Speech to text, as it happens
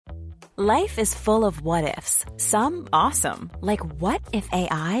Life is full of what-ifs. Some awesome, like what if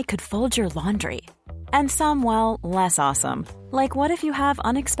AI could fold your laundry? And some, well, less awesome, like what if you have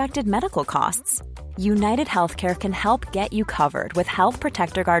unexpected medical costs? United Healthcare can help get you covered with Health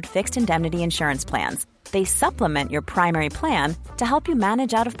Protector Guard fixed indemnity insurance plans. They supplement your primary plan to help you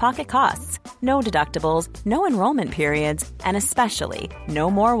manage out-of-pocket costs. No deductibles, no enrollment periods, and especially no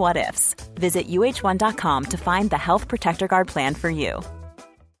more what-ifs. Visit uh1.com to find the Health Protector Guard plan for you.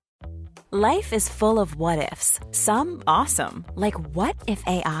 Life is full of what-ifs. Some awesome, like what if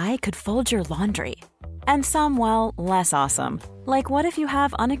AI could fold your laundry? And some, well, less awesome, like what if you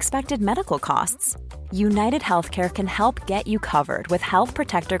have unexpected medical costs? United Healthcare can help get you covered with Health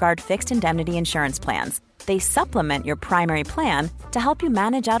Protector Guard fixed indemnity insurance plans. They supplement your primary plan to help you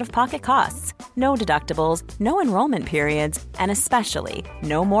manage out-of-pocket costs. No deductibles, no enrollment periods, and especially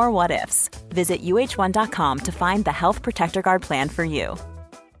no more what-ifs. Visit uh1.com to find the Health Protector Guard plan for you.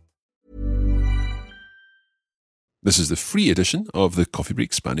 This is the free edition of the Coffee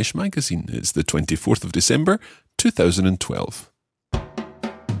Break Spanish magazine. It's the 24th of December, 2012.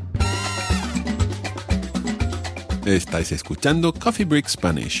 Estáis escuchando Coffee Break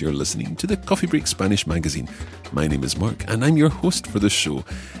Spanish. You're listening to the Coffee Break Spanish magazine. My name is Mark and I'm your host for the show.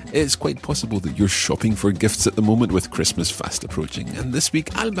 It's quite possible that you're shopping for gifts at the moment with Christmas fast approaching. And this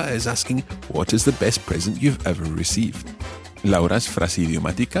week, Alba is asking, what is the best present you've ever received? Laura's frase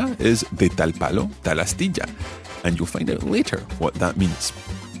idiomática is de tal palo, tal astilla. And you'll find out later what that means.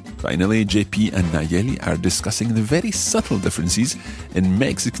 Finally, JP and Nayeli are discussing the very subtle differences in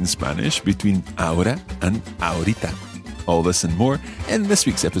Mexican Spanish between ahora and ahorita. All this and more in this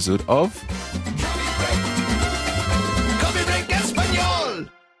week's episode of Coffee Break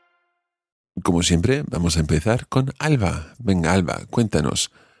Español. Como siempre, vamos a empezar con Alba. Venga, Alba, cuéntanos,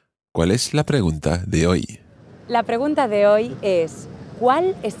 ¿cuál es la pregunta de hoy? La pregunta de hoy es: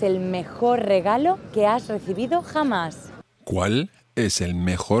 ¿cuál es el mejor regalo que has recibido jamás? ¿Cuál es el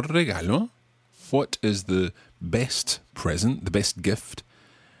mejor regalo? What is the best present, the best gift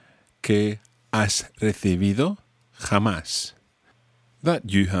que has recibido jamás? That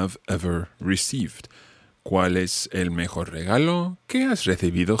you have ever received. ¿Cuál es el mejor regalo que has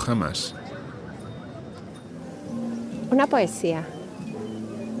recibido jamás? Una poesía.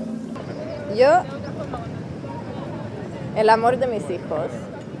 Yo, el amor de mis hijos.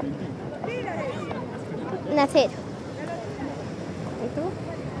 Nacer. ¿Y tú?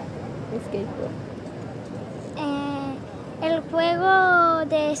 Mi skateboard. El juego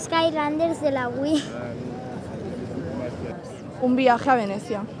de Skylanders de la Wii. Un viaje a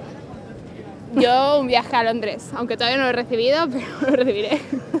Venecia. Yo un viaje a Londres, aunque todavía no lo he recibido, pero lo recibiré.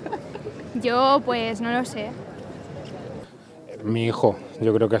 Yo pues no lo sé. Mi hijo,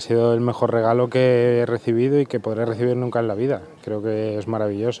 yo creo que ha sido el mejor regalo que he recibido y que podré recibir nunca en la vida. Creo que es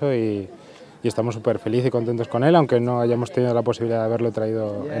maravilloso y estamos súper felices y contentos con él, aunque no hayamos tenido la posibilidad de haberlo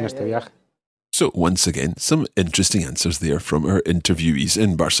traído en este viaje. So once again, some interesting answers there from our interviewees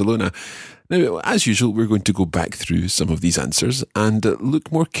in Barcelona. Now, as usual, we're going to go back through some of these answers and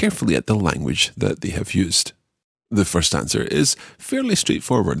look more carefully at the language that they have used. The first answer is fairly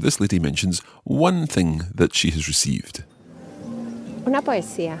straightforward. This lady mentions one thing that she has received. Una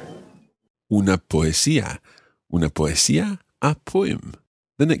poesía. Una poesía. Una poesía, a poem.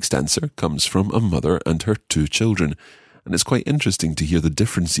 The next answer comes from a mother and her two children. And it's quite interesting to hear the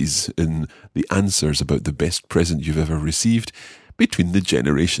differences in the answers about the best present you've ever received between the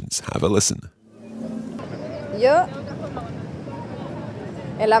generations. Have a listen. Yo,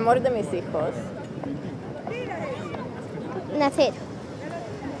 el amor de mis hijos. Nacer.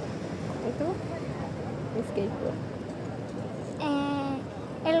 ¿Y tú? Mi skateboard.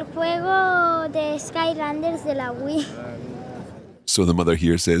 El juego de Skylanders de la Wii. So the mother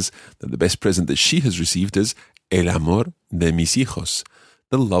here says that the best present that she has received is el amor de mis hijos,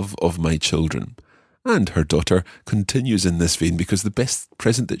 the love of my children. And her daughter continues in this vein because the best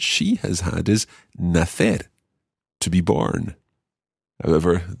present that she has had is nacer, to be born.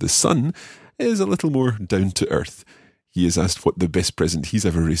 However, the son is a little more down to earth. He is asked what the best present he's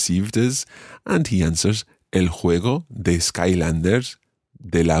ever received is, and he answers el juego de Skylanders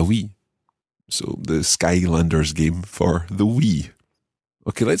de la Wii. So the Skylanders game for the Wii.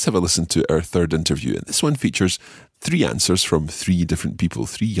 Okay, let's have a listen to our third interview. And this one features 3 answers from 3 different people,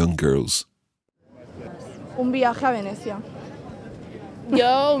 3 young girls. Un viaje a Venecia.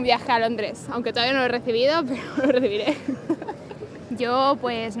 Yo un viaje a Londres, aunque todavía no lo he recibido, pero lo recibiré. Yo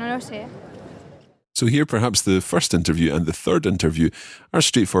pues no lo sé. So here perhaps the first interview and the third interview are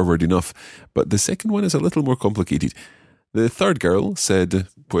straightforward enough, but the second one is a little more complicated. The third girl said,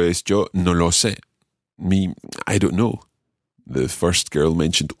 pues yo no lo sé. Me, I don't know. The first girl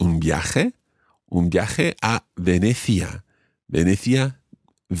mentioned un viaje a Venecia. Venecia,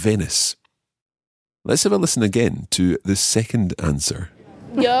 Venice. Let's have a listen again to the second answer.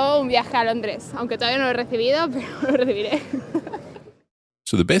 Yo un viaje a Londres, aunque todavía no lo he recibido, pero lo recibiré.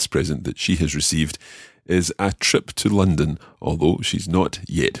 So the best present that she has received is a trip to London, although she's not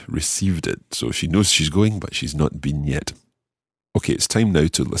yet received it. So she knows she's going, but she's not been yet. Okay, it's time now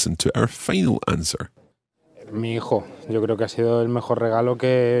to listen to our final answer. Mi hijo, yo creo que ha sido el mejor regalo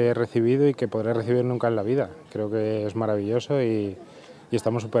que he recibido y que podré recibir nunca en la vida. Creo que es maravilloso y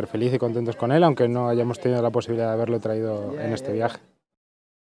estamos súper felices y contentos con él, aunque no hayamos tenido la posibilidad de haberlo traído en este viaje.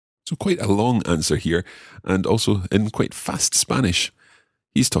 So quite a long answer here, and also in quite fast Spanish.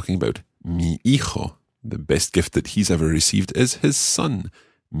 He's talking about mi hijo. The best gift that he's ever received is his son,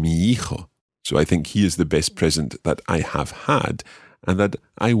 mi hijo. So I think he is the best present that I have had and that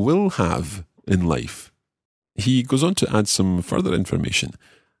I will have in life. He goes on to add some further information.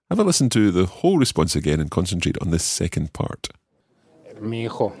 Have a listen to the whole response again and concentrate on this second part. Mi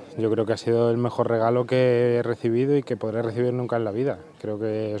hijo, yo creo que ha sido el mejor regalo que he recibido y que podré recibir nunca en la vida. Creo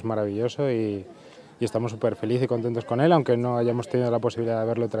que es maravilloso y estamos súper felices y contentos con él, aunque no hayamos tenido la posibilidad de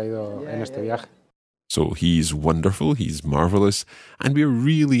haberlo traído en este viaje. So he's wonderful, he's marvellous, and we're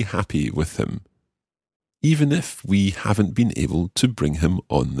really happy with him, even if we haven't been able to bring him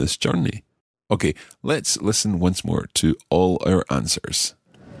on this journey. Okay, let's listen once more to all our answers.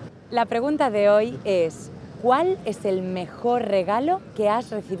 La pregunta de hoy es, ¿cuál es el mejor regalo que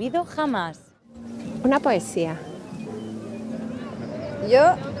has recibido jamás? Una poesía.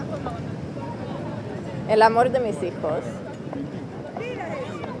 Yo, el amor de mis hijos.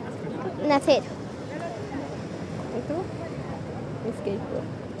 Nacer. ¿Y tú? Skateboard.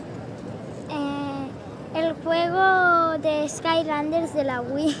 El juego de Skylanders de la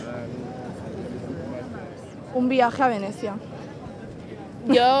Wii. Un viaje a Venecia.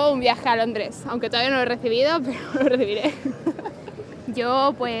 Yo un viaje a Londres, aunque todavía no lo he recibido, pero lo recibiré.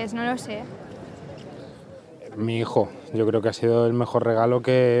 Yo pues no lo sé. Mi hijo, yo creo que ha sido el mejor regalo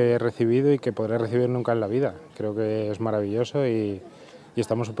que he recibido y que podré recibir nunca en la vida. Creo que es maravilloso y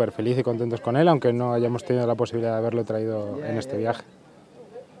estamos súper felices y contentos con él, aunque no hayamos tenido la posibilidad de haberlo traído en este viaje.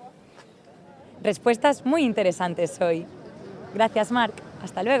 Respuestas muy interesantes hoy. Gracias, Marc.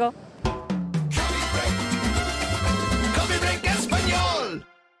 Hasta luego. Coffee Break Español.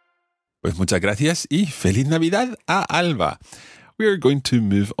 Pues muchas gracias y feliz Navidad a Alba. We're going to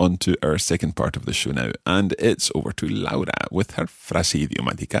move on to our second part of the show now, and it's over to Laura with her frase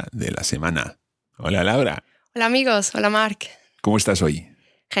idiomática de la semana. Hola, Laura. Hola, amigos. Hola, Marc. ¿Cómo estás hoy?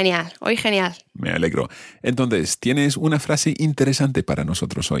 Genial, hoy genial. Me alegro. Entonces, tienes una frase interesante para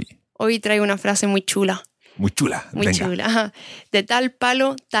nosotros hoy. Hoy traigo una frase muy chula. Muy chula. Muy Venga. chula. De tal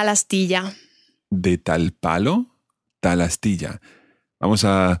palo, tal astilla. De tal palo, tal astilla. Vamos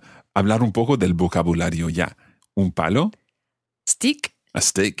a hablar un poco del vocabulario ya. Un palo. Stick. A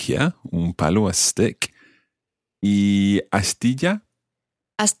stick, yeah. Un palo, a stick. Y astilla.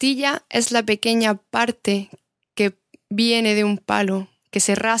 Astilla es la pequeña parte que viene de un palo, que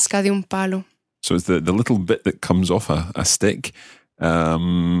se rasca de un palo. So it's the little bit that comes off a stick.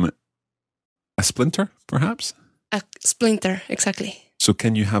 A splinter, perhaps? A splinter, exactly. So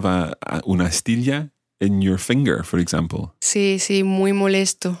can you have una astilla in your finger, for example? Sí, sí, muy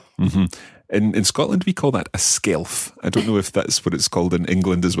molesto. Mm-hmm. In Scotland, we call that a skelf. I don't know if that's what it's called in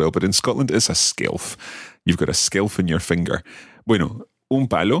England as well, but in Scotland, it's a skelf. You've got a skelf in your finger. Bueno, un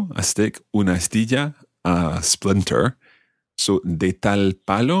palo, a stick, una astilla, a splinter. So, de tal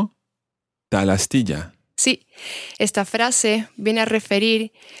palo, tal astilla. Sí, esta frase viene a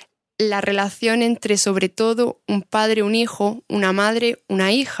referir la relación entre, sobre todo, un padre, un hijo, una madre,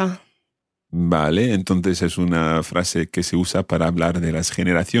 una hija. Vale, entonces es una frase que se usa para hablar de las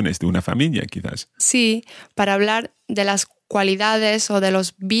generaciones de una familia, quizás. Sí, para hablar de las cualidades o de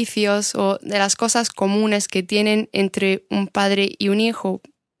los vicios o de las cosas comunes que tienen entre un padre y un hijo.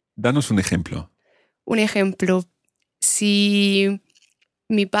 Danos un ejemplo. Un ejemplo, si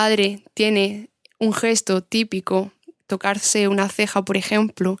mi padre tiene un gesto típico, tocarse una ceja, por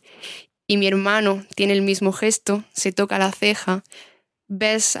ejemplo, y mi hermano tiene el mismo gesto, se toca la ceja,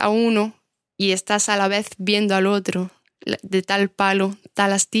 ves a uno y estás a la vez viendo al otro, de tal palo,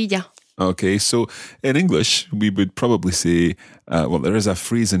 tal astilla. Okay, so in English, we would probably say, well, there is a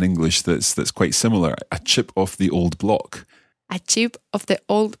phrase in English that's quite similar, a chip off the old block. A chip of the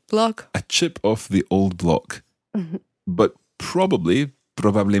old block. A chip off the old block. But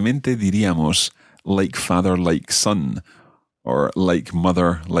probablemente diríamos like father, like son, or like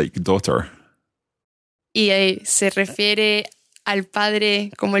mother, like daughter. Y se refiere al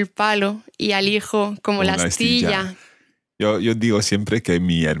padre como el palo y al hijo como la astilla. Yo digo siempre que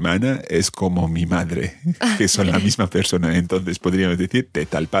mi hermana es como mi madre, que son la misma persona. Entonces podríamos decir de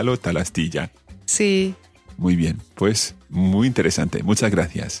tal palo, tal astilla. Sí. Muy bien, pues muy interesante. Muchas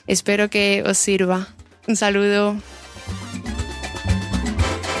gracias. Espero que os sirva. Un saludo.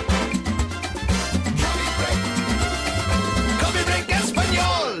 Coffee Break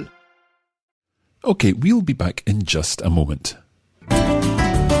Español. Okay, we'll be back in just a moment.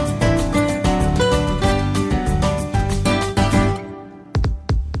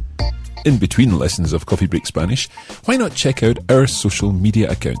 In between lessons of Coffee Break Spanish, why not check out our social media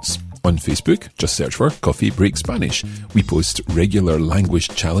accounts? On Facebook, just search for Coffee Break Spanish. We post regular language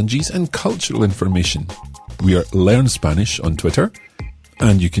challenges and cultural information. We are Learn Spanish on Twitter,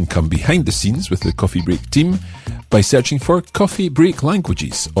 and you can come behind the scenes with the Coffee Break team by searching for Coffee Break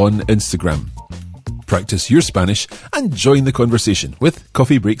Languages on Instagram. Practice your Spanish and join the conversation with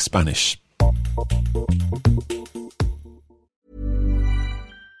Coffee Break Spanish.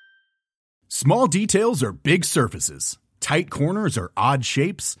 Small details are big surfaces. Tight corners are odd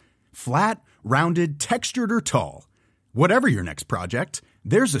shapes. Flat, rounded, textured, or tall. Whatever your next project,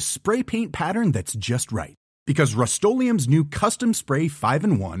 there's a spray paint pattern that's just right. Because Rust-Oleum's new Custom Spray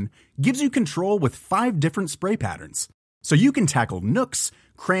 5-in-1 gives you control with 5 different spray patterns. So you can tackle nooks,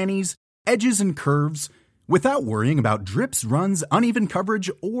 crannies, edges, and curves without worrying about drips, runs, uneven coverage,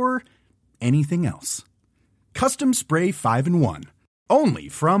 or anything else. Custom Spray 5-in-1. Only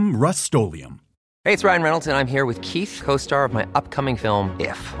from Rust-Oleum. Hey, it's Ryan Reynolds, and I'm here with Keith, co-star of my upcoming film,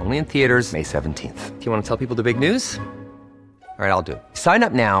 If, only in theaters May 17th. Do you want to tell people the big news? All right, I'll do it. Sign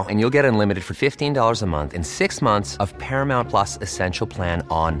up now and you'll get unlimited for $15 a month and 6 months of Paramount Plus Essential Plan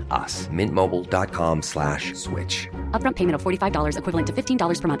on us. MintMobile.com/switch. Upfront payment of $45 equivalent to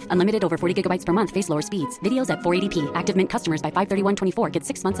 $15 per month. Unlimited over 40 gigabytes per month. Face lower speeds. Videos at 480p. Active Mint customers by 531.24 get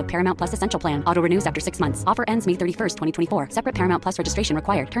 6 months of Paramount Plus Essential Plan. Auto renews after 6 months. Offer ends May 31st, 2024. Separate Paramount Plus registration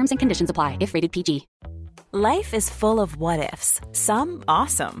required. Terms and conditions apply if rated PG. Life is full of what-ifs. Some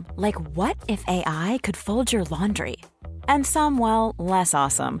awesome. Like what if AI could fold your laundry? And some, well, less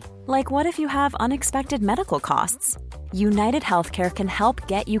awesome. Like what if you have unexpected medical costs? United Healthcare can help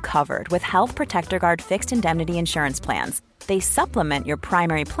get you covered with Health Protector Guard fixed indemnity insurance plans. They supplement your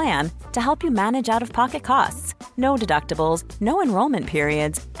primary plan to help you manage out-of-pocket costs. No deductibles, no enrollment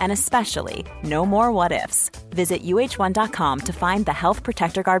periods, and especially no more what-ifs. Visit uh1.com to find the Health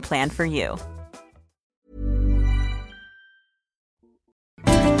Protector Guard plan for you.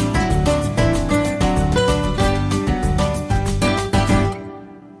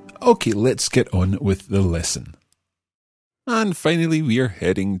 Okay, let's get on with the lesson. And finally, we are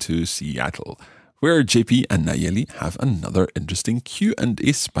heading to Seattle, where JP and Nayeli have another interesting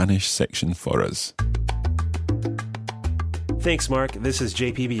Q&A Spanish section for us. Thanks, Mark. This is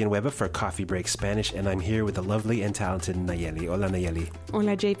JP Villanueva for Coffee Break Spanish, and I'm here with the lovely and talented Nayeli. Hola, Nayeli.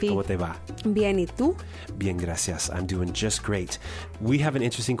 Hola, JP. ¿Cómo te va? Bien, ¿y tú? Bien, gracias. I'm doing just great. We have an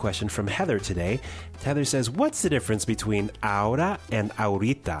interesting question from Heather today. Heather says, what's the difference between ahora and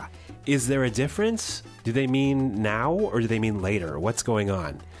ahorita? Is there a difference? Do they mean now or do they mean later? What's going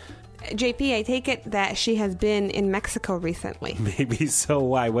on? JP, I take it that she has been in Mexico recently. Maybe so.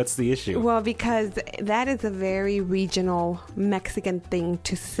 Why? What's the issue? Well, because that is a very regional Mexican thing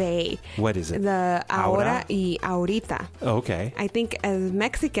to say. What is it? The ahora y ahorita. Oh, okay. I think as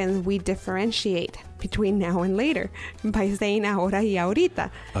Mexicans, we differentiate between now and later by saying ahora y ahorita.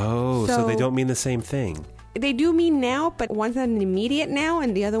 Oh, so they don't mean the same thing. They do mean now, but one's an immediate now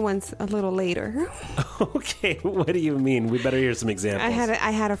and the other one's a little later. Okay, what do you mean? We better hear some examples.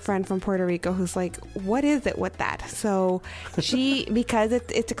 I had a friend from Puerto Rico who's like, what is it with that? So she, because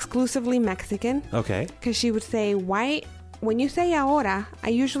it's exclusively Mexican. Okay. Because she would say, why, when you say ahora, I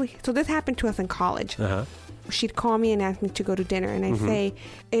usually, so this happened to us in college. Uh-huh. She'd call me and ask me to go to dinner and I'd say,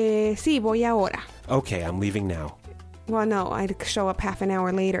 sí, voy ahora. Okay, I'm leaving now. Well, no, I'd show up half an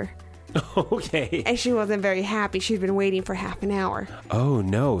hour later. Okay. And she wasn't very happy. She'd been waiting for half an hour. Oh,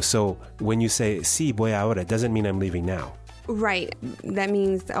 no. So when you say, sí, voy ahora, doesn't mean I'm leaving now. Right. That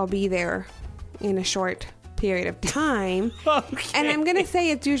means I'll be there in a short period of time. Okay. And I'm going to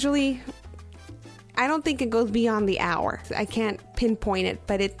say it's usually, I don't think it goes beyond the hour. I can't pinpoint it,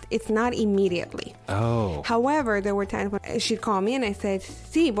 but it's not immediately. Oh. However, there were times when she'd call me and I said,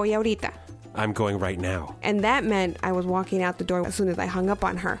 sí, voy ahorita. I'm going right now. And that meant I was walking out the door as soon as I hung up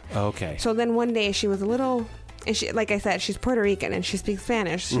on her. Okay. So then one day she was a little, and she, like I said, she's Puerto Rican and she speaks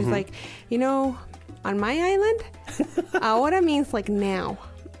Spanish. She's like, you know, on my island, ahora means like now.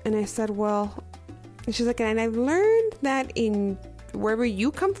 And I said, well, and she's like, and I've learned that in wherever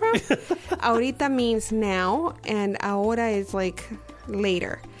you come from, ahorita means now, and ahora is like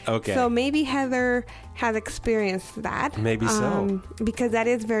later. Okay. So maybe Heather has experienced that. Maybe so. Because that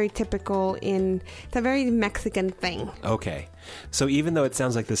is very typical it's a very Mexican thing. Okay. So even though it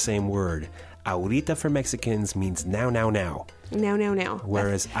sounds like the same word, ahorita for Mexicans means now. Now.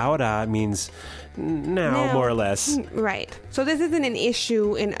 Whereas ahora means now, more or less. Right. So this isn't an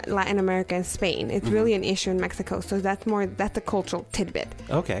issue in Latin America and Spain. It's really an issue in Mexico. So that's a cultural tidbit.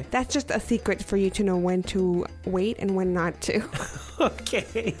 Okay. That's just a secret for you to know when to wait and when not to.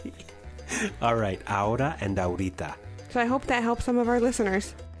 Okay. All right. Ahora and ahorita. So I hope that helps some of our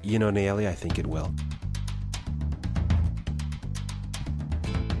listeners. You know, Nayeli, I think it will.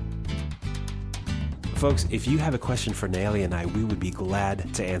 Folks, if you have a question for Nayeli and I, we would be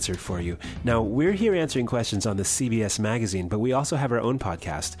glad to answer it for you. Now, we're here answering questions on the CBS magazine, but we also have our own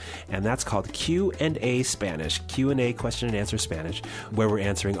podcast, and that's called Q&A Spanish, Q&A Question and Answer Spanish, where we're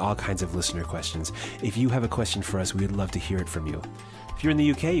answering all kinds of listener questions. If you have a question for us, we'd love to hear it from you. If you're in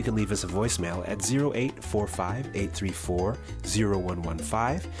the UK, you can leave us a voicemail at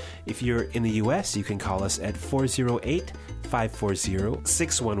 0845-834-0115. If you're in the US, you can call us at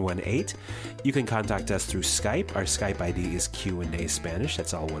 408-540-6118. You can contact us through Skype. Our Skype ID is Q&A Spanish.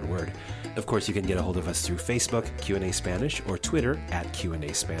 That's all one word. Of course, you can get a hold of us through Facebook, Q&A Spanish, or Twitter at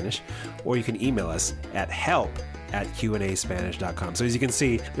Q&A Spanish. Or you can email us at help@qandaspanish.com. So as you can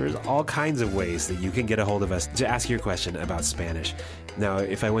see, there's all kinds of ways that you can get a hold of us to ask your question about Spanish. Now,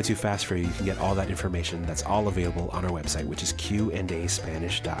 if I went too fast for you, you can get all that information. That's all available on our website, which is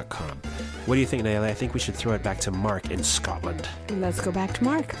qandaspanish.com. What do you think, Nayeli? I think we should throw it back to Mark in Scotland. Let's go back to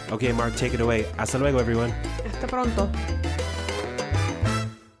Mark. Okay, Mark, take it away. Hasta luego, everyone. Hasta pronto.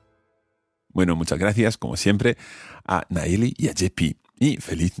 Bueno, muchas gracias, como siempre, a Nayeli y a JP. Y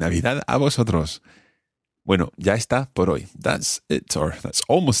feliz Navidad a vosotros. Bueno, ya está por hoy. That's it, or that's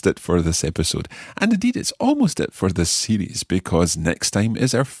almost it for this episode. And indeed, it's almost it for this series, because next time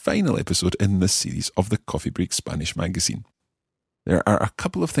is our final episode in this series of the Coffee Break Spanish magazine. There are a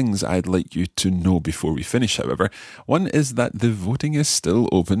couple of things I'd like you to know before we finish, however. One is that the voting is still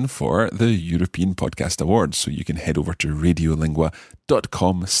open for the European Podcast Awards, so you can head over to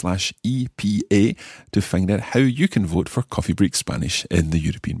radiolingua.com/EPA to find out how you can vote for Coffee Break Spanish in the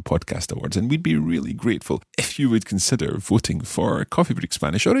European Podcast Awards. And we'd be really grateful if you would consider voting for Coffee Break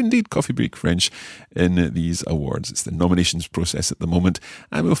Spanish, or indeed Coffee Break French, in these awards. It's the nominations process at the moment,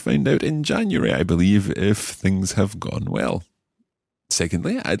 and we'll find out in January, I believe, if things have gone well.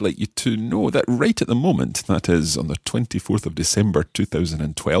 Secondly, I'd like you to know that right at the moment, that is on the 24th of December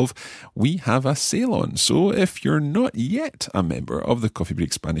 2012, we have a sale on. So if you're not yet a member of the Coffee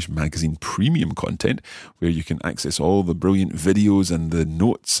Break Spanish magazine premium content, where you can access all the brilliant videos and the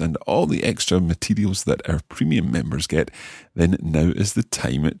notes and all the extra materials that our premium members get, then now is the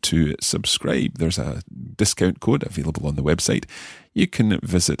time to subscribe. There's a discount code available on the website. You can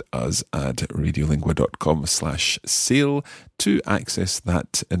visit us at radiolingua.com/sale to access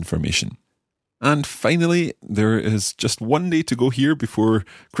that information. And finally, there is just one day to go here before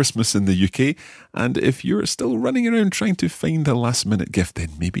Christmas in the UK. And if you're still running around trying to find a last-minute gift,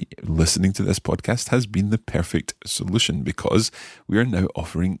 then maybe listening to this podcast has been the perfect solution, because we are now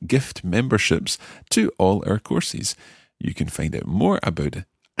offering gift memberships to all our courses. You can find out more about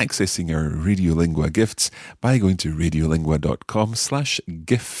accessing our Radiolingua gifts by going to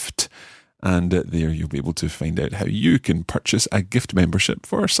radiolingua.com/gift. And there you'll be able to find out how you can purchase a gift membership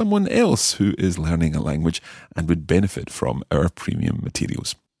for someone else who is learning a language and would benefit from our premium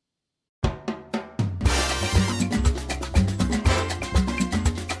materials.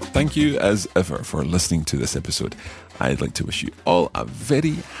 Thank you as ever for listening to this episode. I'd like to wish you all a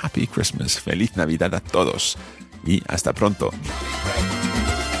very happy Christmas. Feliz Navidad a todos. Y hasta pronto.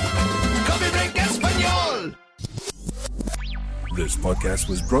 This podcast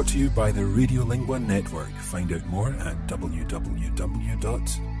was brought to you by the Radiolingua Network. Find out more at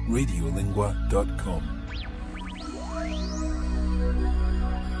www.radiolingua.com.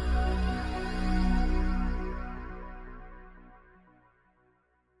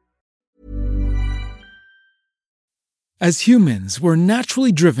 As humans, we're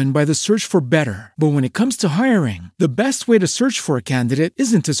naturally driven by the search for better. But when it comes to hiring, the best way to search for a candidate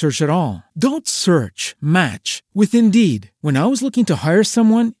isn't to search at all. Don't search, match with Indeed. When I was looking to hire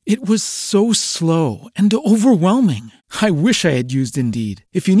someone, it was so slow and overwhelming. I wish I had used Indeed.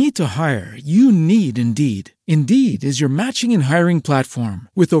 If you need to hire, you need Indeed. Indeed is your matching and hiring platform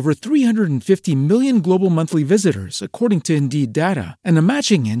with over 350 million global monthly visitors, according to Indeed data, and a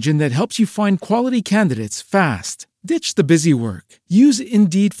matching engine that helps you find quality candidates fast. Ditch the busy work. Use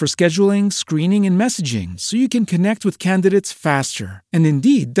Indeed for scheduling, screening, and messaging so you can connect with candidates faster. And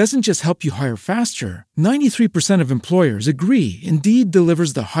Indeed doesn't just help you hire faster. 93% of employers agree Indeed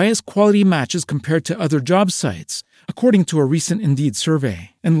delivers the highest quality matches compared to other job sites, according to a recent Indeed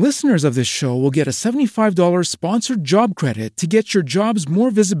survey. And listeners of this show will get a $75 sponsored job credit to get your jobs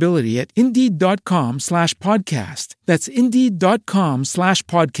more visibility at Indeed.com/podcast. That's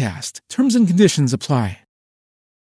Indeed.com/podcast. Terms and conditions apply.